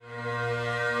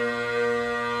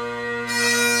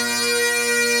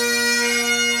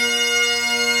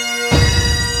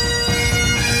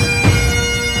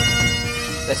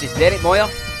This is Derek Moyer,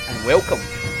 and welcome to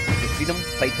the Freedom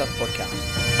Fighter Podcast.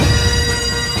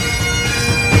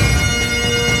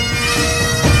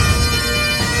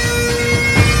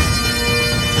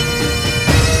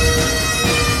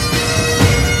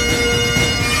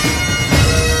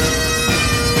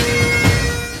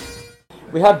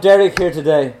 We have Derek here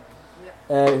today,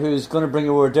 who's going to bring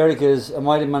a word. Derek is a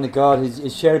mighty man of God.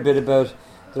 He's shared a bit about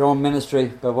their own ministry,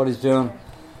 about what he's doing.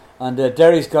 And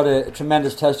Derek's got a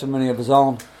tremendous testimony of his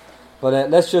own.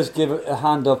 But let's just give a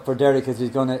hand up for Derek as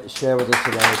he's going to share with us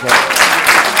today.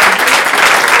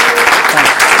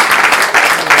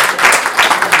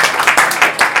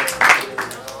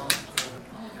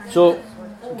 Thanks. So,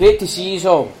 great to see you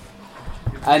all.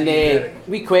 And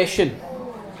we question,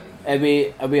 are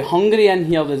we hungry in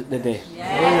here today?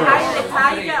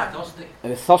 Yeah. Are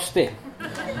we thirsty?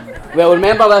 Well,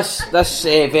 remember this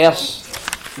verse.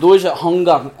 Those that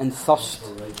hunger and thirst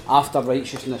after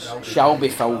righteousness shall be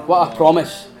filled. What a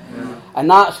promise. And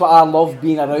that's what I love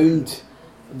being around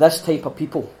this type of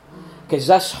people. Because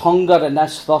this hunger and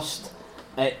this thirst,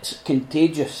 it's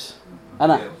contagious,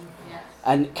 isn't it?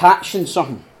 And catching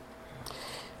something.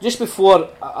 Just before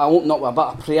I open up with a bit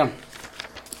of prayer,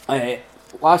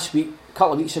 last week, a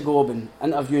couple of weeks ago, I've been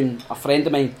interviewing a friend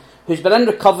of mine who's been in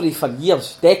recovery for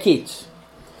years, decades.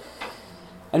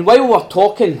 And while we were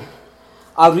talking,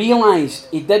 I realised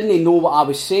he didn't know what I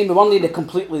was saying. We weren't on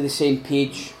completely the same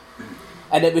page,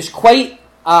 and it was quite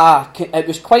a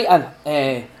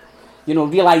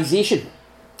realisation.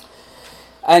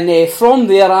 And from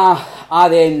there, I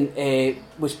then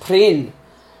was praying,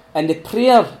 and the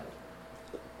prayer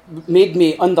made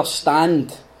me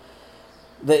understand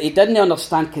that he didn't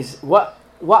understand, because what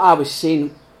I was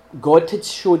saying, God had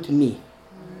showed me.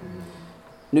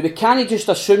 Now, we can't just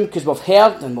assume because we've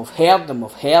heard and we've heard and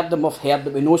we've heard and we've heard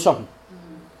that we know something.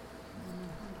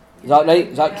 Is that right?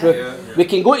 Is that true? Yeah. We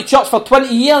can go to church for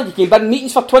 20 years, you can be in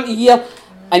meetings for 20 years,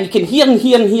 and you can hear and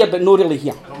hear and hear, but not really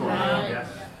hear. Yeah.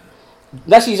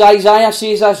 This is Isaiah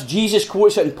says this, Jesus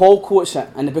quotes it, and Paul quotes it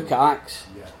in the book of Acts.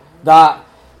 Yeah. That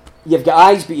you've got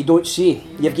eyes but you don't see.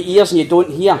 You've got ears and you don't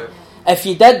hear. Yeah. If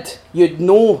you did, you'd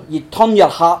know, you'd turn your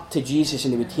heart to Jesus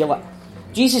and he would heal it.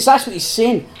 Jesus, that's what he's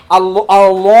saying. How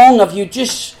long if you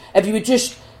would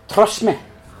just trust me.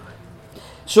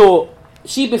 So,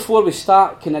 see, before we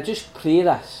start, can I just pray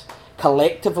this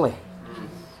collectively?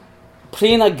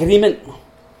 Pray in agreement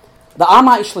that I'm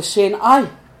actually saying, I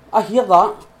hear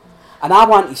that, and I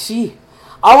want to see.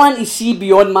 I want to see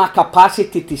beyond my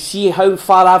capacity to see how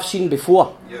far I've seen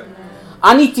before. Yeah.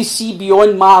 I need to see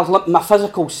beyond my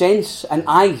physical sense and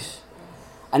eyes.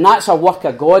 And that's a work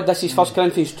of God. This is 1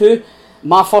 Corinthians 2.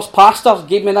 My first pastor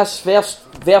gave me this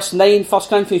verse 9, 1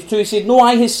 Corinthians 2. He said, no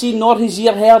eye has seen, nor his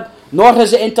ear heard, nor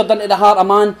has it entered into the heart of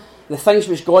man the things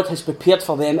which God has prepared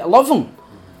for them that love him.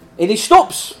 And he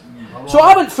stops. So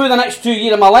I went through the next 2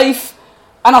 years of my life,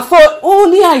 and I thought,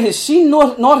 no eye has seen,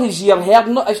 nor his ear heard.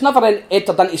 It's never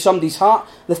entered into somebody's heart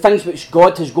the things which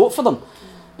God has got for them.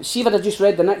 But see what I just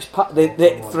read the next part, the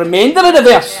remainder of the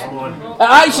verse. It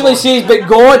actually says, but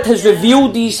God has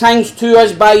revealed these things to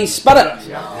us by his Spirit.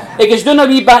 He goes down a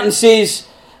wee bit and says,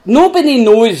 nobody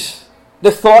knows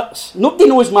the thoughts. Nobody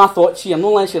knows my thoughts here. No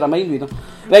unless you're a mind reader.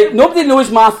 Right? Nobody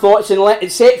knows my thoughts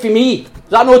except for me. Is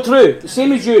that not true? The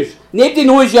same as yours. Nobody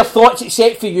knows your thoughts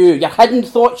except for you. Your hidden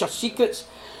thoughts, your secrets.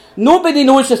 Nobody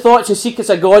knows the thoughts and secrets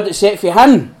of God except for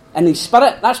him and his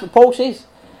Spirit. That's what Paul says.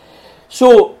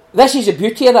 So, this is the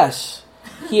beauty of this.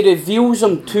 He reveals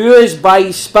them to us by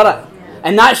his Spirit.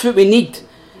 And that's what we need.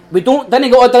 We didn't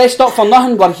get all dressed up for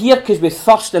nothing. We're here because we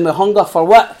thirst and we hunger for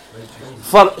what?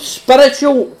 For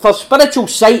spiritual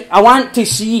sight. I want to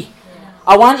see.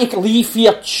 I want to leave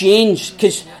here changed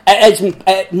because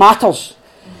it matters.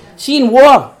 See, in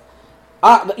war,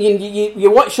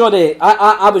 you watch all the...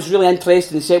 I was really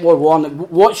interested in Second World War, and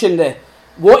watching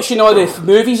all the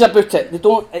movies about it.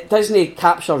 It doesn't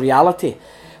capture reality.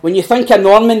 When you think of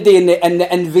Normandy and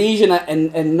the invasion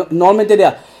in Normandy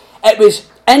there, it was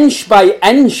inch by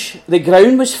inch the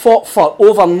ground was fought for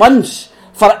over months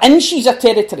for inches of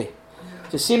territory.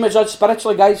 It's the same as us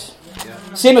spiritually, guys.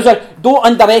 Same as us. Don't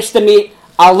underestimate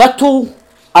a little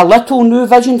new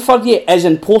vision for you is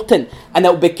important, and it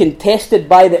will be contested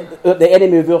by the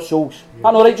enemy of our souls. Is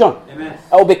that not right, John? Amen.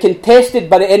 It will be contested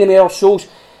by the enemy of our souls.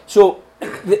 So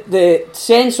the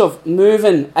sense of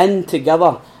moving in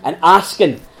together and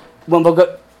asking, when we've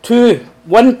got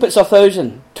one puts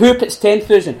 1,000, two puts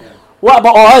 10,000. What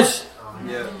about us?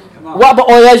 What about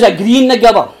all us agreeing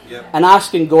together and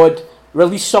asking God,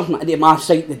 release something into my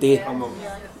sight today?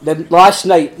 The last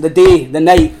night, the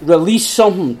night, release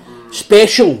something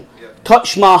special.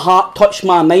 Touch my heart, touch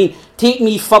my mind. Take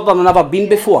me further than I've ever been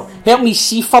before. Help me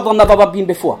see further than I've ever been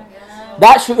before.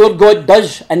 That's what our God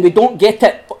does, and we don't get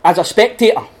it as a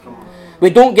spectator.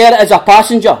 We don't get it as a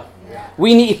passenger.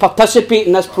 We need to participate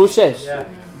in this process.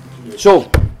 So,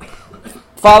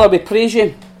 Father, we praise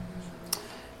you.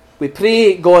 We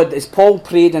pray, God, as Paul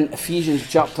prayed in Ephesians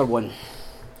chapter 1.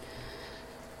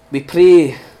 We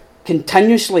pray,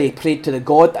 continuously pray to the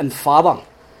God and Father,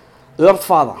 our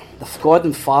Father, the God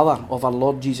and Father of our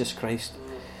Lord Jesus Christ,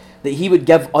 that He would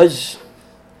give us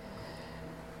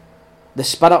the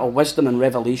spirit of wisdom and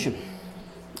revelation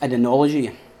and the knowledge of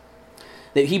you.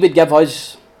 That He would give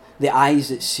us the eyes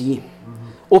that see.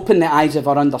 Open the eyes of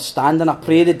our understanding. I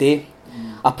pray today.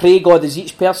 I pray, God, as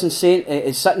each person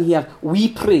is sitting here, we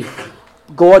pray,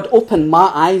 God, open my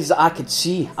eyes that I could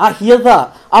see. I hear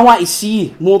that. I want to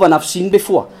see more than I've seen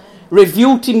before.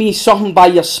 Reveal to me something by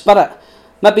your Spirit.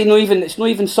 Maybe it's not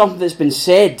even something that's been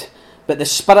said, but the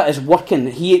Spirit is working.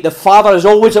 The Father is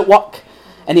always at work,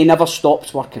 and He never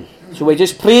stops working. So we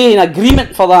just pray in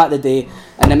agreement for that today,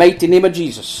 in the mighty name of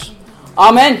Jesus.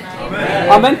 Amen.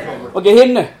 Amen. We'll get here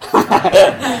now.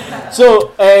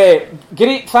 So,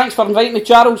 great. Thanks for inviting me,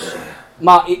 Charles.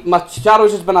 My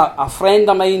Charles has been a friend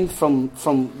of mine from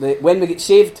when we get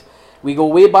saved. We go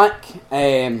way back,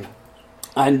 and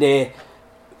I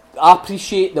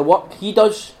appreciate the work he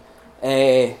does.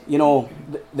 The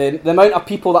amount of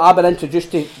people that I've been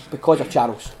introduced to because of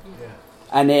Charles,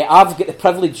 and I've got the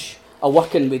privilege of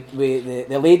working with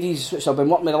the ladies which I've been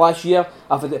working with the last year.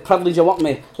 I've had the privilege of working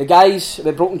with the guys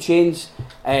with Broken Chains,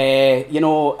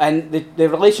 and the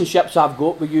relationships I've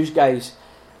got with you guys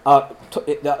are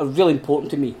really important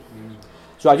to me.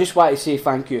 So I just want to say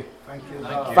thank you.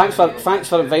 Thanks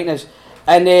for inviting us.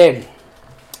 And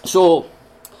so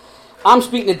I'm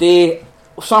speaking today.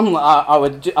 Something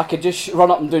I could just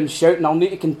run up and down shouting. I'll need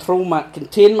to contain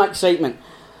my excitement.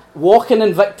 Walking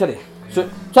in victory. So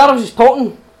Charles is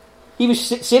talking. He was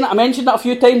saying it. I mentioned that a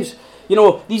few times.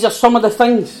 These are some of the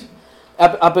things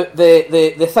about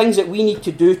the things that we need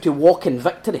to do to walk in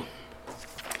victory.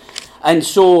 And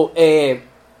so,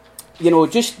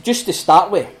 just to start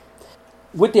with,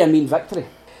 what do I mean victory?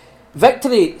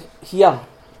 Victory here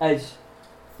is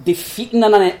defeating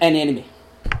an enemy.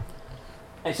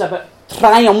 It's about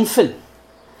triumphing.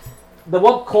 The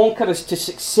word conquer is to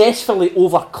successfully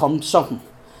overcome something.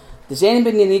 Does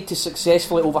anybody need to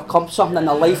successfully overcome something in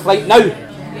their life right now?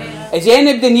 Is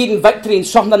anybody needing victory in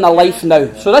something in their life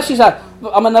now? So this is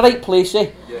I'm in the right place,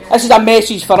 eh? This is a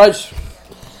message for us.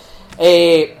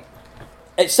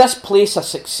 It's this place of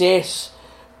success,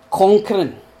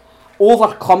 conquering,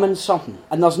 overcoming something.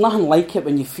 And there's nothing like it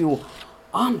when you feel,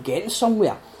 I'm getting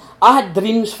somewhere. I had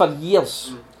dreams for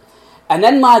years. And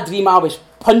in my dream I was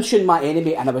punching my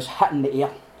enemy and I was hitting the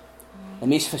air. The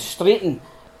most frustrating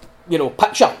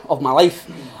picture of my life.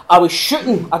 I was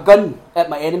shooting a gun at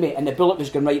my enemy and the bullet was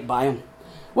going right by him.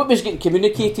 What was getting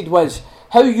communicated was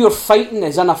how your fighting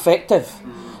is ineffective,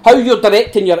 how you're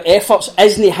directing your efforts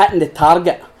isn't hitting the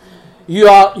target. You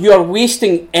are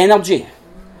wasting energy.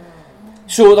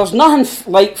 So there's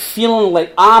nothing like feeling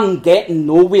like I'm getting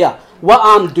nowhere. What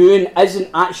I'm doing isn't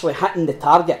actually hitting the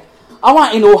target. I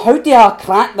want to know, how do I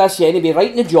crack this enemy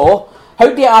right in the jaw? How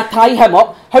do I tie him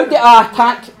up? How do I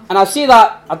attack? And I say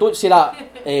that, I don't say that,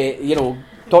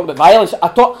 talking about violence. I'm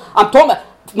talking about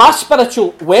my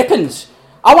spiritual weapons.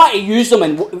 I want to use them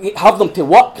and have them to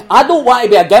work. I don't want to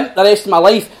be a gimp the rest of my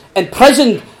life,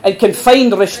 imprisoned and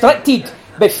confined, restricted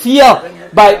by fear,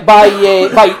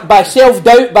 by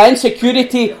self-doubt, by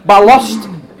insecurity, by lust,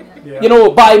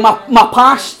 by my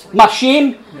past, my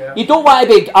shame. You don't want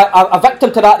to be a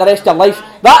victim to that the rest of your life.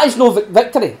 That is no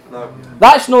victory. No.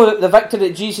 That's no the victory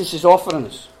that Jesus is offering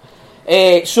us.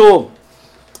 So,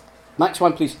 next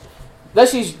one please.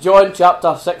 This is John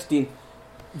chapter 16.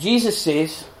 Jesus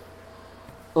says,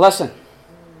 listen,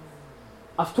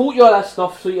 I've told you all this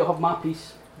stuff so you have my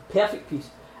peace, perfect peace.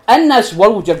 In this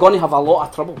world you're going to have a lot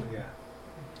of trouble.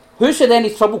 Who's had any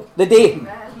trouble today?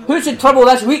 Who's had trouble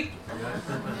this week?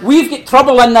 We've got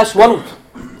trouble in this world.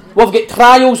 We've got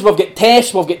trials, we've got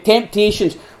tests, we've got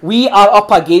temptations. We are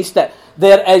up against it.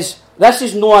 This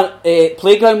is not a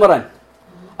playground we're in.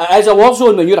 It is a war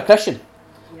zone when you're a Christian.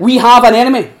 We have an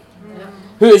enemy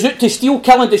who is out to steal,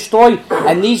 kill and destroy.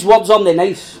 And these words aren't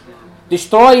nice.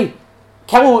 Destroy,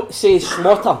 kill says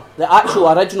slaughter. The actual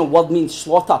original word means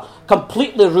slaughter.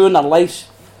 Completely ruin our lives.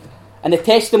 And the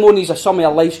testimonies of some of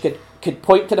our lives could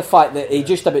point to the fact that he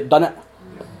just about done it.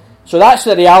 So that's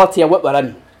the reality of what we're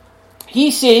in. He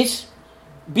says,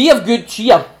 be of good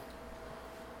cheer.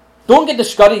 Don't get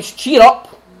discouraged. Cheer up.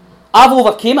 I've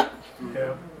overcame it.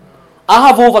 I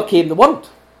have overcame the world.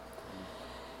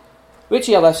 Which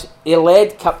hear this? He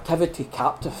led captivity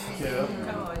captive. Yeah.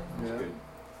 Come on.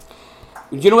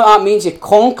 Do you know what that means? He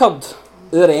conquered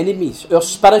our enemies, our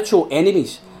spiritual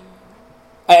enemies.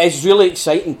 It is really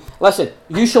exciting. Listen,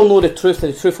 you shall know the truth,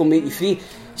 and the truth will make you free.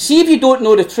 See if you don't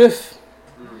know the truth,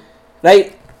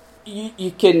 right?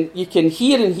 You can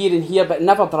hear and hear and hear, but it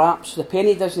never drops. The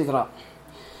penny doesn't drop.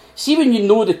 See when you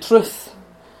know the truth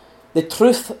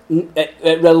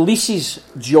it releases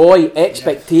joy,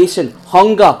 expectation,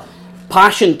 hunger,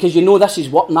 passion, because you know this is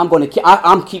what I'm going to keep.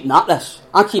 I'm keeping at this.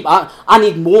 I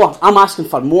need more. I'm asking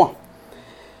for more.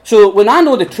 So when I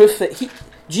know the truth that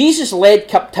Jesus led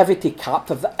captivity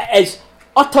captive, it is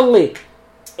utterly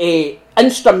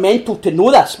instrumental to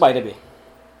know this, by the way.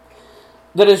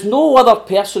 There is no other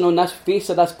person on this face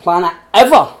of this planet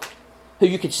ever who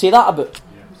you could say that about.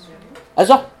 Is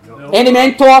there? No. Any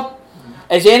mentor?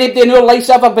 Has anybody in your life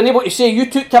ever been able to say you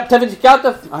took captivity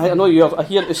captive? I know you're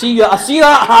here to see you. I see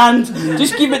that hand.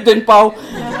 Just keep it down, pal.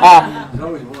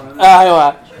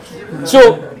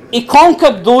 So he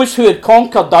conquered those who had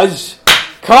conquered us.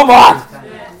 Come on.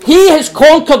 He has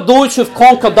conquered those who have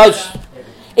conquered us.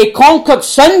 He conquered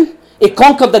sin. He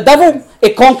conquered the devil. He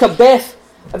conquered death.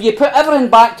 If you put everything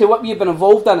back to what we've been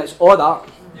involved in, it's all that.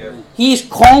 Yeah. He's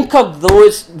conquered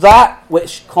that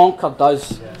which conquered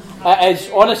us. It is,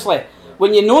 honestly,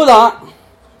 when you know that,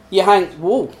 you think,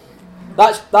 whoa,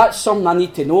 that's something I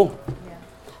need to know.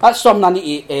 That's something I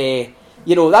need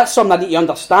to, that's something I need to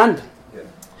understand. Yeah.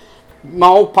 My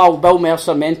old pal Bill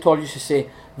Mercer, mentor, used to say,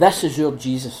 this is your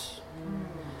Jesus.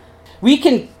 We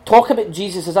can talk about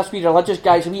Jesus as us, we religious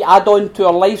guys, we add on to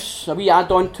our lives, we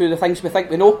add on to the things we think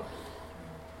we know.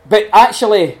 But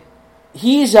actually,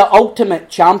 he's the ultimate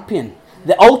champion,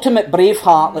 the ultimate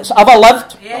braveheart that's ever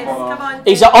lived. Yes, come on.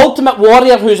 He's the ultimate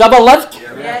warrior who's ever lived.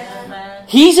 Yes.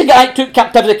 He's the guy who took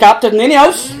captivity captive in any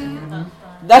house.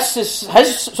 This is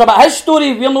his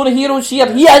story. We're not the heroes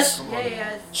here. He is. Yeah, he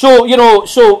is.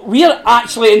 So we're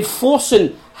actually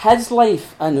enforcing his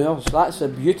life in ours. That's the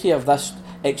beauty of this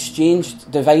exchange,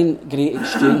 divine great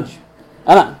exchange.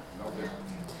 Isn't it?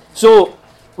 So,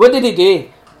 what did he do?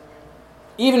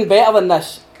 Even better than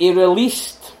this, he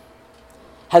released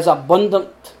his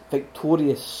abundant,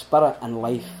 victorious spirit and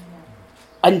life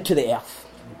into the earth.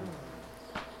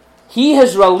 He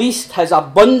has released his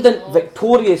abundant,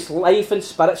 victorious life and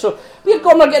spirit. So we're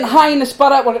getting high in the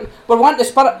spirit. We're wanting the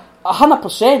spirit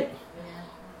 100%.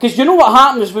 Because you know what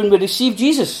happens when we receive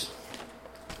Jesus?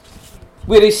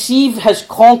 We receive his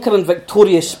conquering,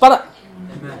 victorious spirit.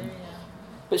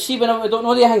 But see, whenever we don't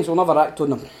know these things, we'll never act on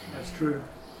them. That's true.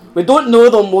 We don't know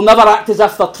them, we'll never act as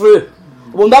if they're true.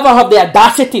 We'll never have the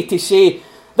audacity to say,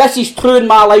 this is true in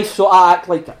my life, so I act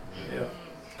like it. Yeah.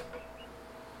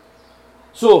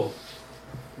 So,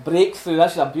 breakthrough,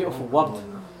 this is a beautiful word.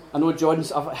 I know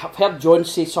I've heard John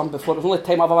say something before. It's the only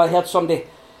time I've ever heard somebody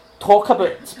talk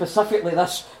about specifically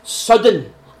this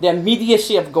sudden, the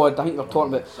immediacy of God. I think we're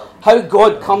talking about how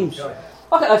God comes.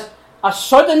 Look at this, a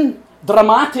sudden,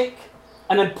 dramatic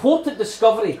and important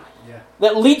discovery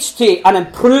that leads to an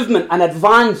improvement, an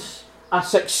advance, a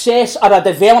success, or a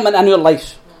development in your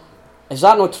life. Is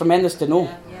that not tremendous to know?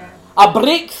 A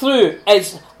breakthrough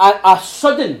is a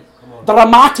sudden,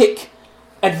 dramatic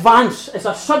advance. It's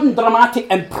a sudden,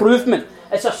 dramatic improvement.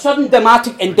 It's a sudden,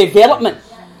 dramatic development.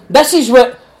 This is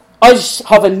what us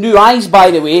having new eyes, by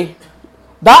the way.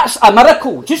 That's a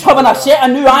miracle. Just having a set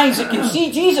of new eyes that can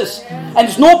see Jesus. And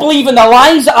it's not believing the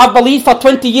lies that I've believed for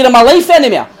 20 years of my life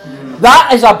anymore.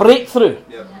 That is a breakthrough.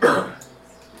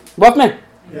 With me?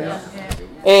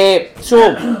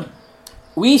 So,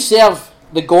 we serve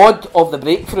the God of the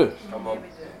breakthrough.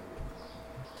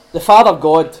 The Father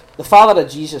God, the Father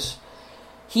of Jesus.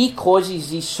 He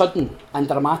causes these sudden and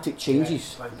dramatic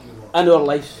changes in our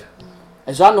lives.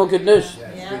 Is that not good news?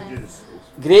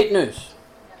 Great news.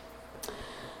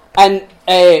 And,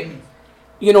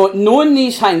 knowing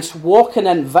these things, walking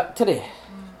in victory.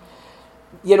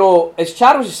 As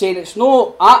Charles was saying, it's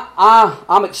no,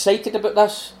 I'm excited about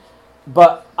this,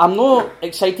 but I'm not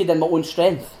excited in my own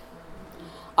strength.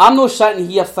 I'm not sitting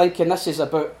here thinking this is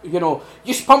about,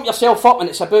 just pump yourself up and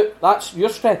it's about, that's your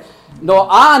strength. No,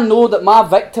 I know that my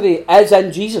victory is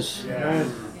in Jesus.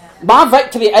 My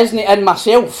victory isn't in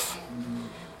myself.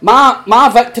 My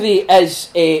victory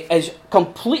is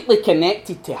completely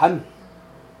connected to Him.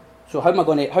 So how am I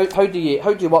going to? How do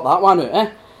you work that one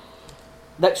out?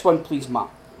 Next one, please, Matt.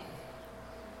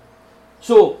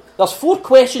 So there's 4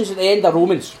 questions at the end of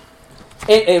Romans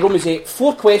 8.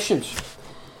 4 questions.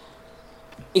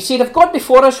 He said, "If God be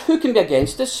for us, who can be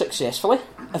against us successfully?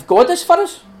 If God is for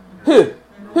us, who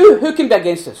can be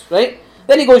against us?" Right?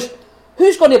 Then he goes,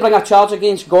 "Who's going to bring a charge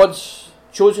against God's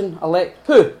chosen elect?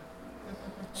 Who?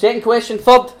 Second question.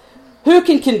 Third, who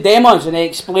can condemn us? And he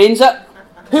explains it.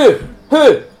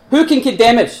 Who can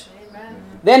condemn us?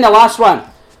 Then the last one.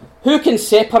 Who can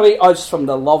separate us from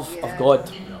the love of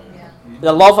God?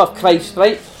 The love of Christ,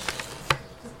 right?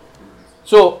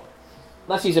 So,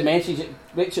 this is a message that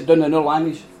breaks it down in our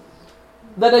language.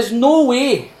 There is no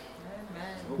way,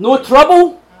 no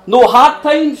trouble, no hard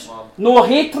times, no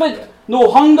hatred,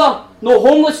 no hunger, no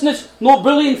homelessness, no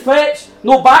bullying threats,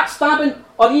 no backstabbing,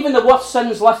 or even the worst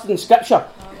sins listed in Scripture.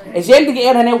 Is there anything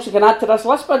else you can add to this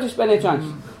list by just by any chance?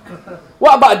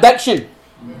 What about addiction?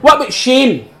 What about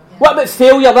shame? What about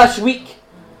failure this week?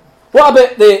 What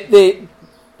about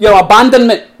your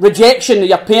abandonment, rejection of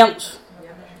your parents?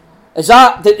 Is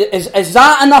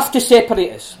that enough to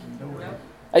separate us?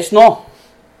 It's not.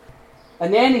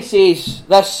 And then he says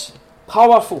this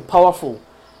powerful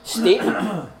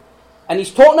statement. And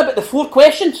he's talking about the 4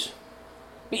 questions.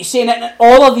 But he's saying that in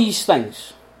all of these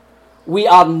things, we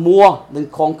are more than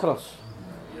conquerors.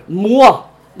 More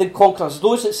than conquerors.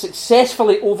 Those that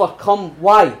successfully overcome.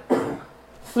 Why?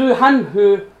 Through him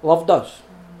who loved us.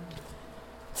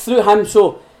 Through him.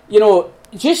 So,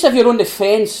 just if you're on the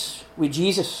fence with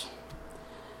Jesus,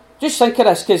 just think of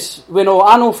this, because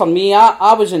I know for me,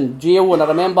 I was in jail, and I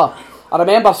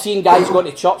remember seeing guys go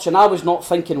to church, and I was not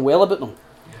thinking well about them.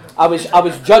 I was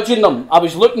judging them. I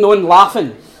was looking on,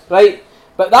 laughing, right?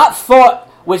 But that thought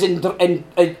was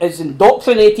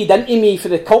indoctrinated into me for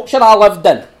the culture I lived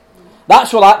in.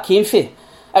 That's where that came from.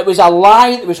 It was a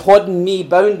lie that was holding me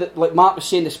bound, like Mark was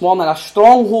saying this morning, a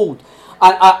stronghold,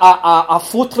 a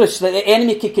fortress that the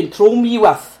enemy could control me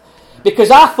with.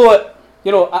 Because I thought,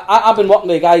 I've been working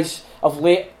with guys of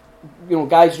late,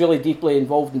 guys really deeply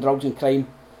involved in drugs and crime.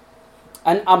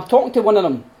 And I'm talking to one of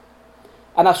them,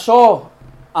 and I saw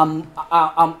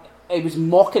it was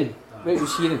mocking what he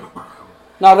was hearing.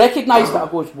 Now I recognised that.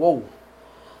 I goes, whoa,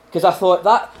 because I thought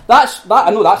that's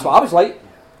I know that's what I was like.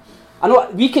 I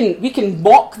know we can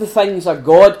mock the things of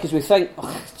God because we think,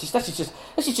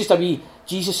 this is just a wee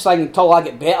Jesus thing until I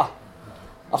get better,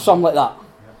 or something like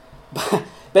that.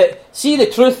 But see, the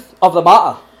truth of the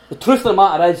matter. The truth of the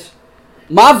matter is,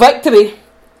 my victory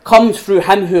comes through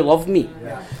him who loved me,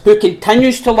 who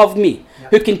continues to love me,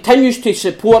 who continues to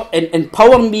support and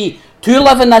empower me to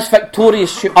live in this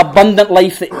victorious, abundant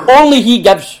life that only he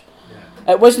gives.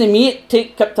 It wasn't me to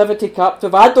take captivity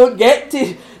captive. I don't get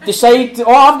to decide,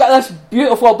 I've got this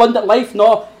beautiful, abundant life.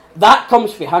 No, that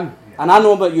comes from him. And I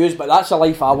know about yours, but that's the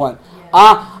life I want.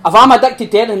 If I'm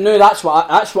addicted to anything now, that's what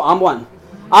I'm wanting.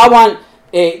 I want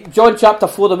John chapter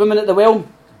 4, the woman at the well.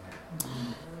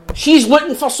 She's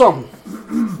looking for something.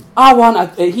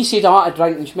 He said, I want a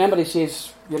drink. And remember, he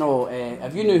says,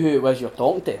 if you knew who it was you're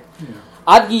talking to,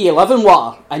 I'd give you living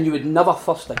water and you would never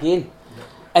thirst again.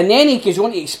 And then he goes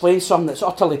on to explain something that's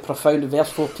utterly profound in verse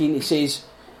 14. He says,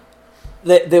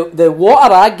 the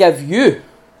water I give you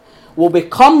will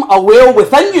become a well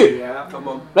within you. Yeah, come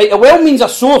on. Right, a well means a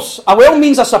source. A well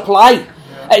means a supply.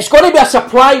 Yeah. It's going to be a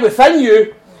supply within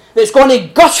you that's going to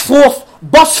burst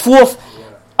forth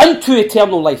into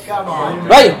eternal life.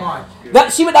 Right?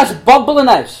 See what that's bubbling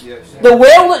is? Yes. The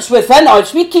well that's within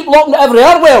us, we keep looking at every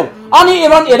other well. I need to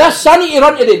run to this, I need to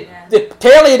run to the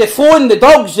telly, the phone, the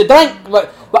dogs, the drink,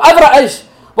 whatever it is.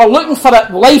 We're looking for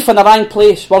life in the wrong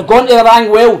place. We're going to the wrong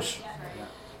wells.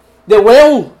 The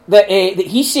well that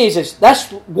he says is,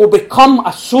 this will become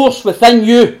a source within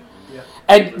you. Yeah.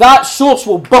 And that source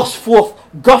will burst forth,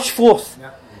 gush forth,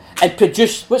 and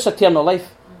produce, what's eternal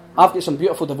life? I've got some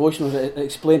beautiful devotionals that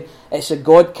explain it's a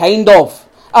God kind of.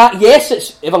 Yes,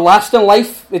 it's everlasting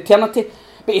life, eternity,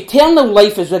 but eternal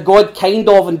life is a God kind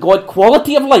of and God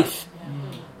quality of life.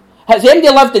 Has anybody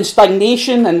lived in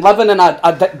stagnation and living in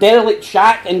a derelict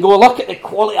shack and go, look at the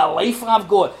quality of life I've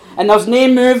got, and there's no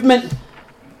movement?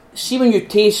 See, when you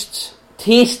taste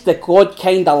the God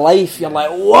kind of life, you're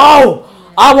like, wow,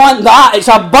 I want that. It's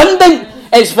abundant,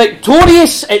 it's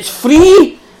victorious, it's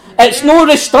free, it's no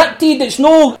restricted, it's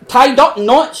no tied up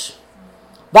knots.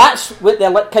 That's what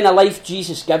the kind of life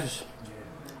Jesus gives.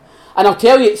 And I'll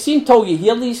tell you, see, until you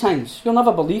hear these things, you'll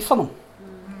never believe for them.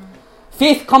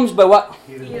 Faith comes by what?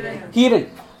 Hearing.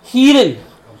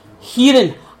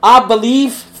 I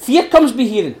believe. Fear comes by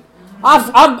hearing.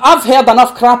 I've heard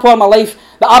enough crap all my life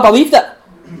that I believed it.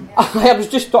 I was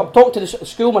just talking to the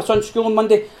school, my son's school on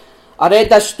Monday. I read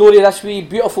this story, this wee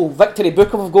beautiful victory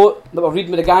book I've got that we're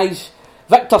reading with the guys.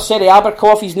 Victor Serry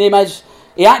Abercroft, his name is.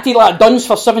 He acted like a dunce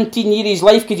for 17 years of his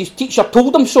life because his teacher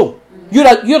told him so. You're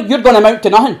going to amount to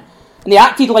nothing. And he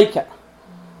acted like it.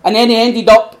 And then he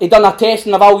done a test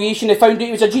and evaluation, he found out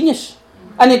he was a genius.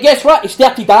 And then guess what? He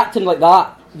started acting like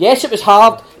that. Yes, it was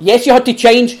hard. Yes, he had to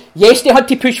change. Yes, they had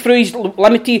to push through his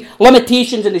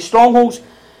limitations and his strongholds.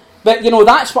 But,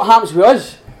 that's what happens with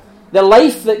us. The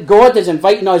life that God is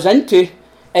inviting us into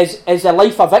is a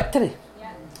life of victory.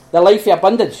 Yeah. The life of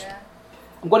abundance. Yeah.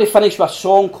 I'm going to finish with a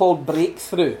song called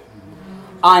Breakthrough.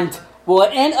 And we'll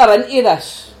enter into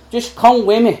this. Just come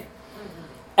with me.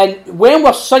 And when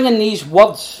we're singing these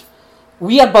words,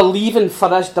 we are believing for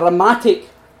this dramatic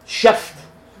shift.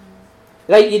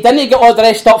 Right, you didn't get all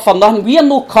dressed up for nothing. We are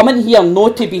not coming here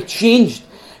not to be changed,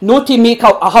 not to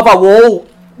have a wall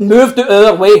moved out of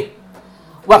our way.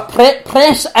 We're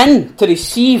pressed in to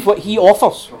receive what he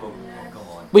offers.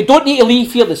 We don't need to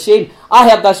leave here the same. I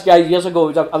heard this guy years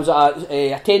ago. I was at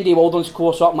a 10-day wilderness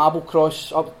course up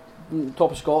Marblecross, up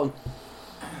top of Scotland.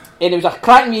 And it was a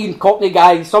crack-me Cockney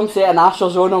guy, some set of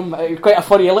nashers on him. It was quite a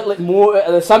funny, he looked like Mo out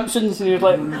of The Simpsons. And he was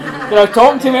like,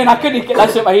 talking to me, and I couldn't get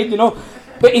this out of my head,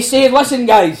 But he said, listen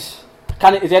guys, if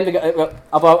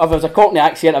I was a Cockney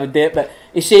accent I would do it, but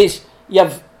he says,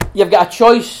 you've got a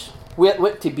choice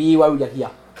what to be while you're here.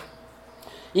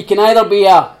 You can either be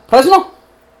a prisoner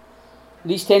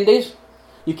these 10 days,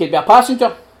 you can be a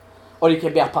passenger, or you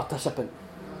can be a participant.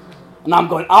 And I'm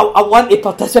going, I want to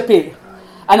participate.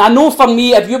 And I know for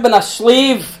me, if you've been a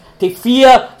slave to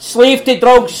fear, slave to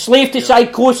drugs, slave to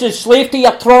psychosis, slave to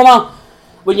your trauma,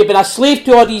 when you've been a slave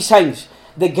to all these things,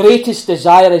 the greatest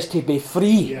desire is to be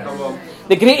free. Yeah.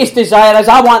 The greatest desire is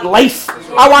I want life.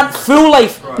 I want full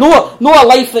life. Right. No a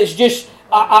life that's just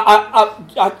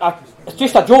it's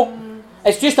just a joke.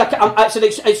 It's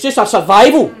just a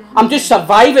survival. I'm just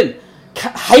surviving,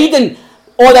 hiding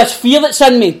all this fear that's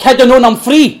in me, kidding on I'm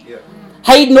free. Yeah.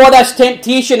 Hiding all this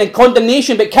temptation and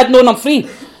condemnation, but kidding on I'm free.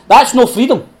 That's no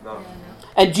freedom. No.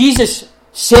 And Jesus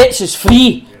sets us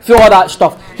free for all that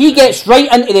stuff. He gets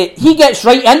right into it. He gets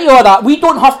right into all that. We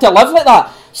don't have to live like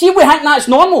that. See, if we think that's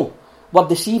normal, we're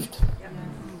deceived.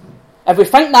 If we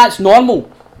think that's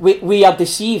normal, we are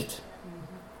deceived.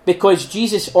 Because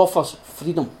Jesus offers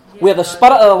freedom. Where the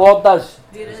Spirit of the Lord does,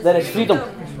 there is freedom.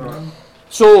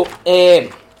 So,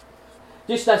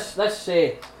 just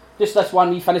this one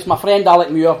we finished. My friend Alec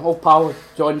Muir, old pal,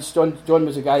 John was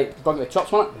the guy who brought the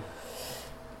church, wasn't it?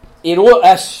 He wrote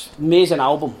this amazing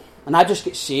album. And I just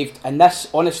get saved. And this,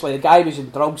 honestly, the guy was in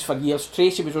drugs for years.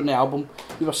 Tracy was on the album.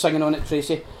 We were singing on it,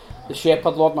 Tracy. The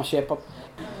Shepherd, Lord my Shepherd.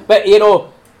 But,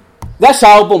 this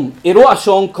album, he wrote a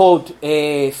song called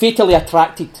Fatally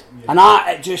Attracted. And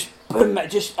I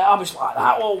was like,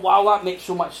 oh wow, that makes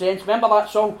so much sense. Remember that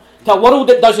song? To a world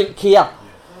that doesn't care.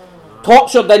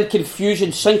 Tortured in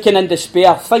confusion, sinking in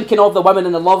despair, thinking of the women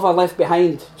and the love I left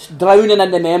behind, drowning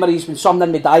in the memories when someone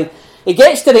in me died. He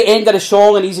gets to the end of the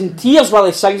song and he's in tears while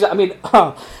he sings it. I mean,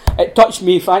 it touched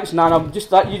me. Thanks, Nan.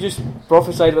 You just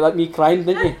prophesied about me crying,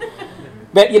 didn't you?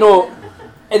 But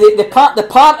the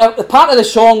part of the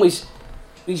song was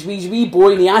his wee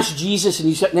boy, and he asked Jesus,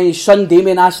 and then his son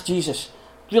Damien asked Jesus.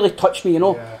 It really touched me,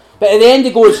 Yeah. But at the end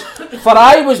he goes, "For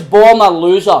I was born a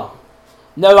loser,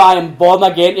 now I am born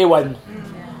again to win."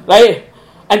 Right?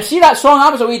 And see that song? I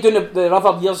was away doing the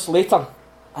river years later.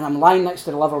 And I'm lying next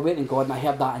to the river waiting God, and I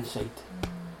heard that inside.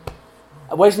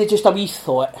 It wasn't just a wee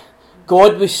thought.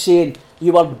 God was saying,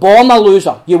 you were born a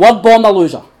loser. You were born a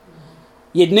loser.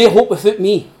 You had no hope without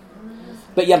me.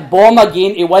 But you're born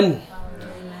again to win.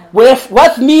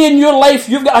 With me in your life,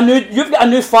 you've got a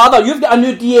new father, you've got a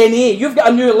new DNA, you've got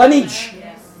a new lineage.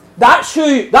 That's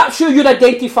who you're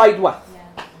identified with.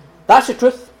 That's the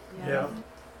truth. Yeah.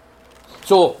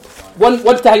 So, one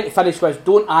thing to finish with,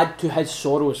 don't add to his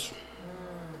sorrows.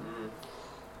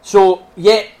 So,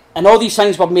 and all these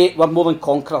things were more than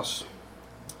conquerors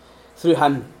through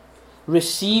him.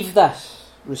 Receive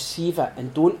this, receive it,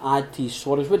 and don't add to his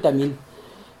sorrows. What do I mean?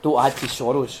 Don't add to his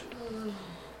sorrows.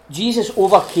 Jesus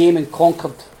overcame and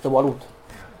conquered the world.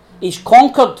 He's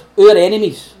conquered our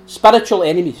enemies, spiritual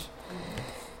enemies.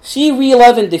 See, we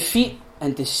live in defeat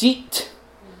and deceit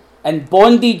and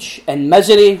bondage and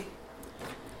misery.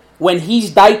 When he's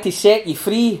died to set you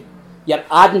free, you're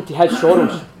adding to his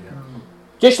sorrows.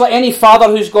 Just like any father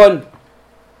who's gone,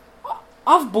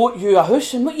 I've bought you a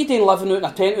house, and what you doing living out in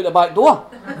a tent out the back door?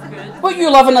 What you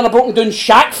living in a broken down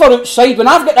shack for outside when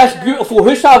I've got this beautiful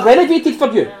house that I've renovated for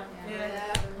you?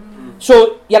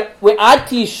 So we add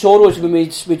to his sorrows when we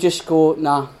just go,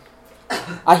 nah.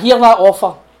 I hear that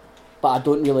offer, but I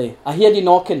don't really. I hear you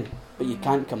knocking, but you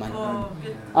can't come in.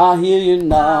 I hear you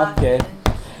knocking,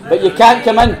 but you can't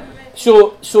come in.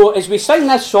 So as we sing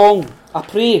this song, I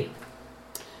pray,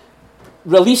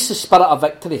 release the spirit of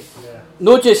victory.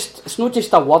 It's not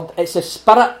just a word, it's a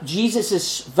spirit,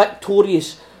 Jesus'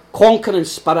 victorious, conquering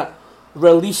spirit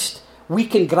released. We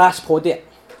can grasp hold of it.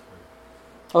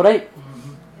 Alright?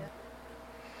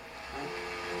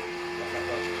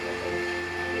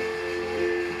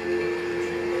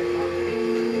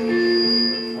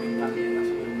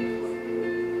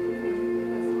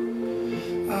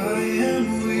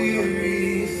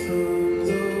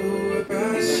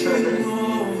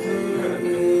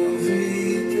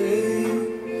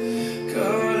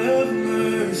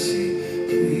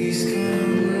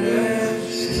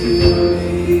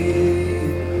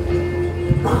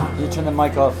 turn the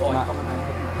mic off. Matt.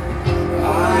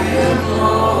 I am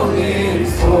longing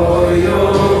for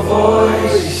your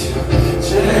voice,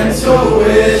 gentle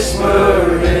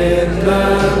whisper in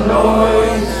the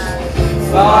noise.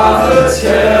 Father,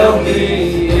 tell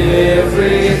me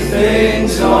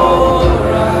everything's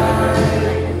alright.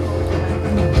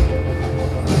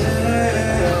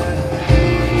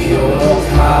 Your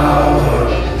power,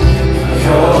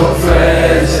 your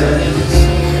presence,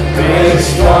 big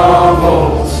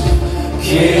strongholds,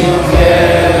 King of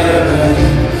heaven,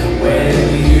 when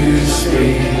you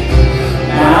speak,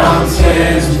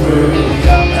 mountains move.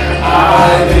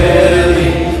 I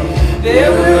believe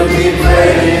there will be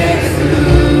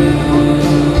breakthrough.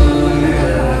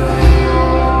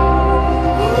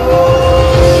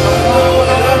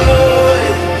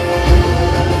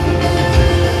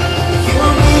 You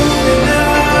are moving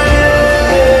now,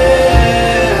 yeah.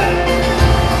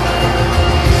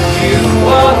 You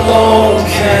alone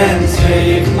can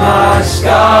take my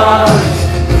scars,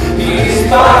 ease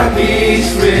my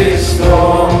peace,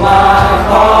 restore my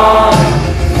heart.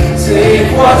 Take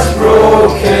what's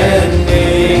broken,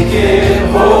 make it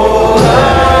whole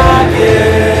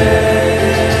again.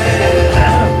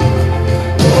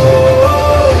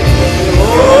 Oh,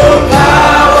 your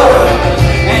power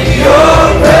and your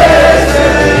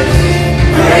presence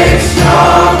break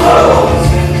strongholds,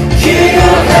 King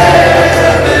of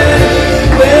heaven.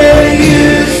 When you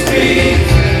speak,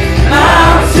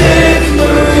 mountains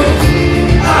move.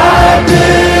 I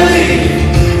believe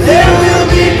there will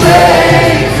be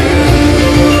breakthrough.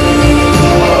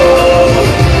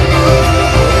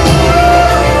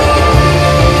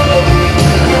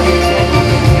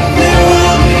 There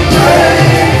will be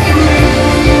breakthrough.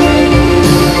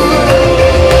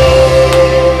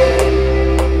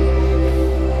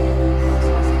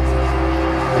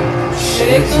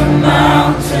 Shake the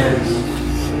mountains,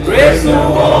 break the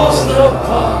walls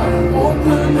apart,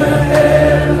 open the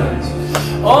heavens.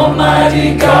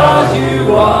 Almighty God,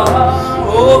 you are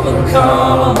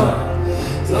overcomer,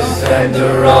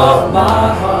 defender of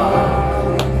my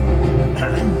heart.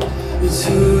 It's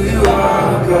who you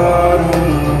are, God.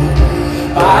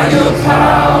 By your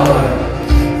power,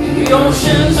 the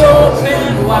oceans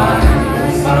open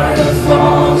wide, fire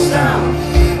falls down,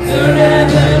 the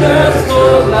heaven and earth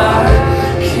collide.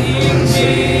 King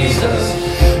Jesus,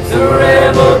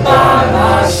 forever by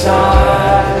my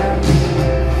side.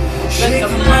 Shake the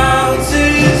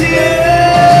mountains,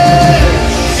 yeah.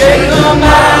 Shake the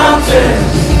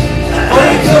mountains,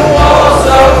 break the walls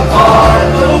apart,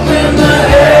 open the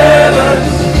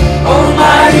heavens.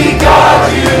 Almighty God,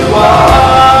 you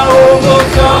are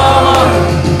overcomer,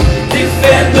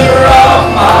 defender of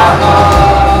my heart.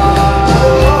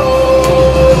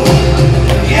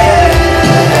 Yeah.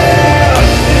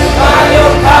 By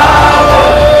your power,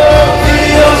 the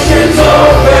oceans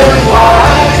open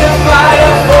wide, the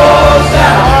fire falls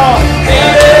down,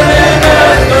 heaven and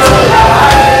earth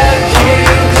collide. King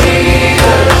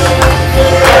Jesus,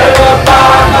 forever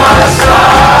by my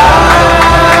side.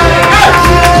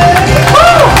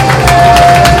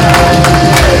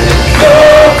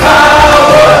 Your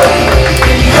power,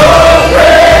 your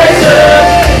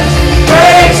presence,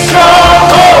 break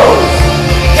strongholds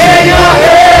in your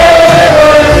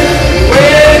heaven.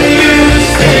 When you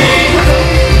speak,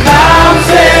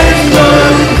 mountains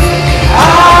move.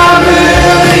 I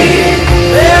believe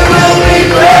there will be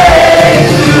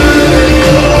breakthrough.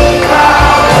 Your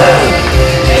power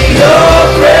and your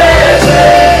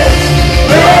presence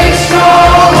break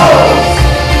strongholds,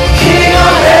 King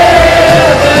of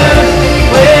heaven.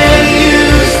 When you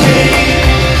speak,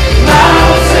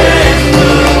 mountains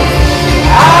move.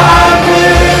 I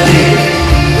believe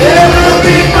there will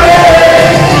be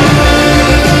breakthrough.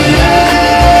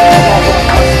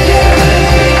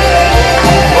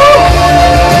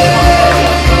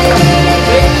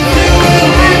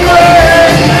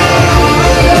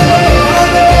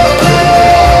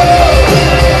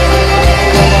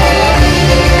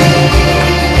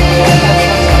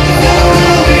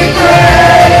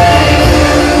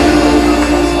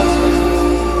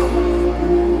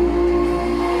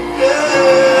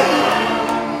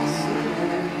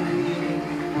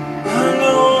 I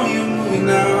know you're moving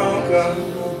now, God.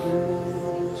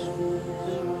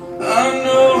 I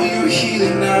know you're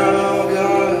healing now,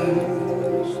 God.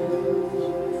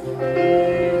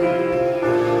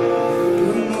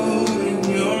 You're moving,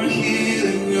 you're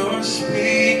healing, you're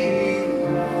speaking.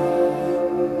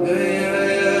 Yeah.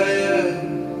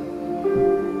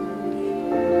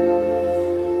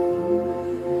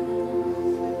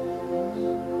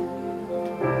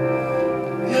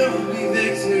 There will be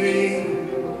victory.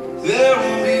 There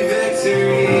will be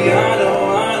victory. I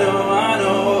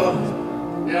know.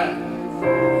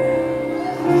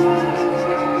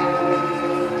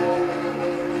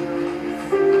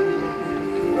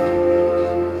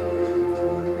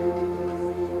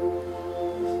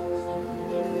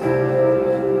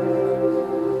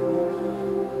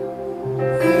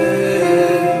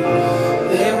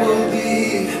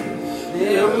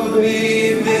 will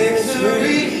be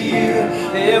victory here.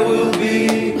 There will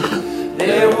be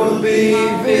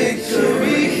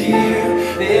victory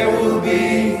here. There will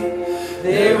be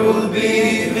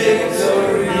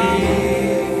victory.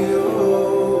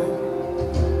 Oh.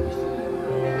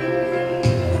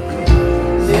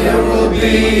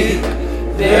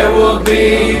 There will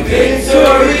be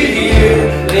victory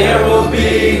here. There will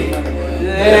be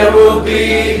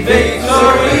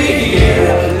victory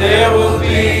here. There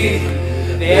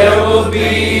will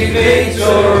be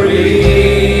victory.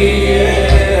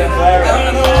 Yeah. I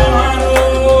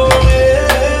know,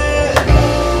 yeah.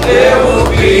 There will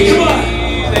be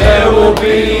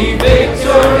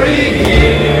victory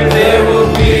here. There will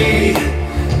be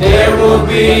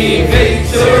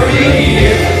victory here.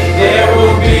 There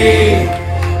will be victory.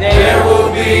 There will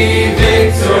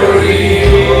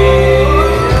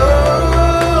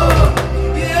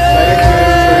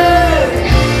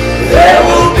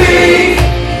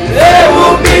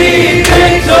be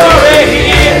victory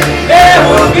here. There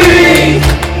will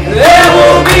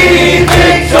be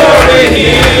victory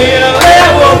here.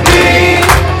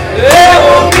 There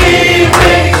will be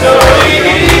victory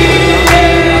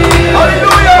here.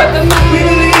 Hallelujah. We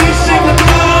believe, shake the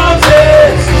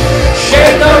mountains.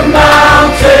 Shake the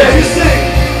mountains.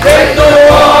 Break the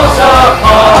walls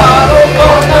apart.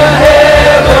 Open the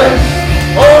heavens.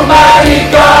 Almighty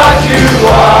God, you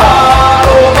are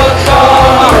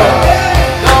overcomer,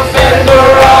 defender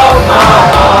of my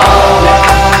heart.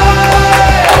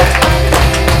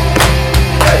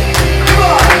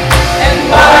 And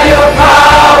by your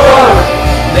power,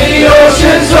 the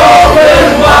oceans open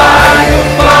wide. Your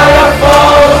fire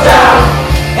falls down,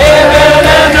 heaven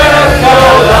and earth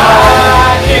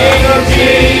collide. King of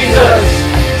Jesus,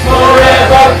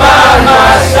 forever by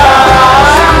my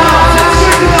side.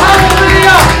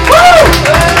 Hallelujah! Woo!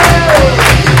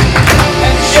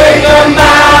 And shake the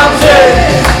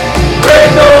mountains,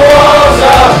 break the walls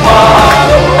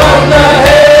apart, open the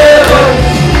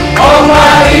heavens.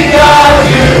 Almighty God,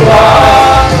 you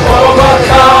are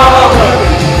overcomer,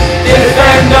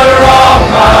 defender of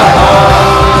my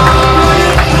heart.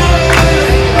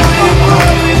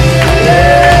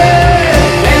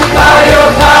 And by your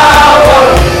power,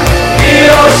 the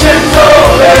oceans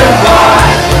open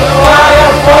wide. The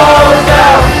fire falls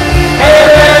down,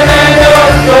 heaven and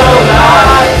earth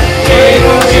collide. King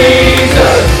of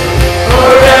Jesus,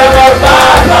 forever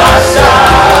by my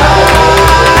side.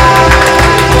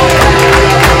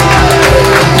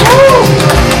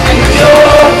 In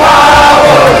your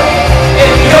power,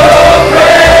 in your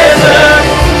presence,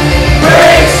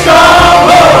 break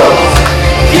strongholds.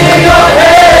 King of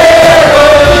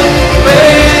heaven,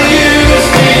 when you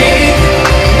speak,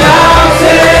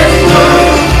 mountains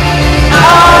move. I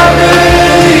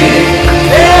believe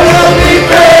there will be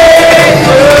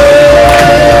breakthrough.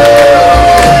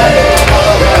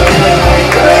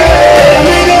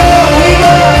 We know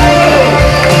that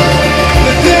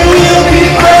there will be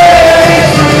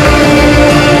breakthrough.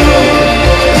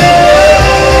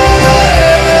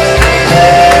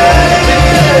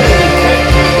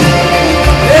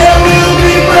 There will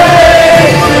be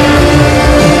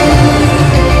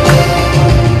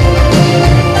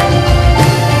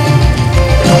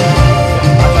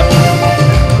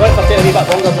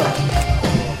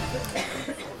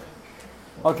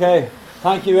Okay,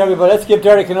 thank you everybody. Let's give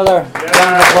Derek another round of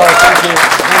applause. Thank you.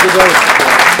 Thank you, Derek.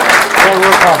 Great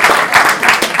work, Paul.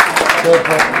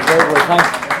 Great work.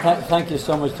 Thank you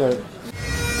so much, Derek.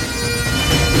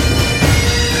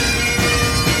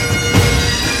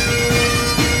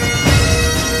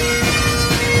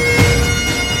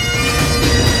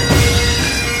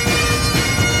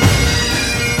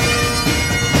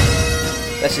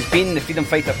 This has been the Freedom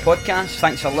Fighter podcast.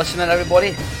 Thanks for listening,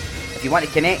 everybody. If you want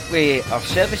to connect with our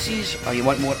services, or you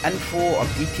want more info or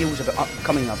details about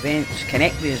upcoming events,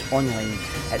 connect with us online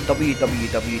at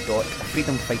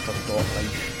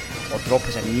www.freedomfighters.life or drop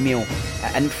us an email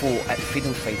at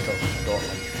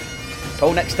info@freedomfighters.life.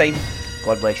 Till next time,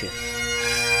 God bless you.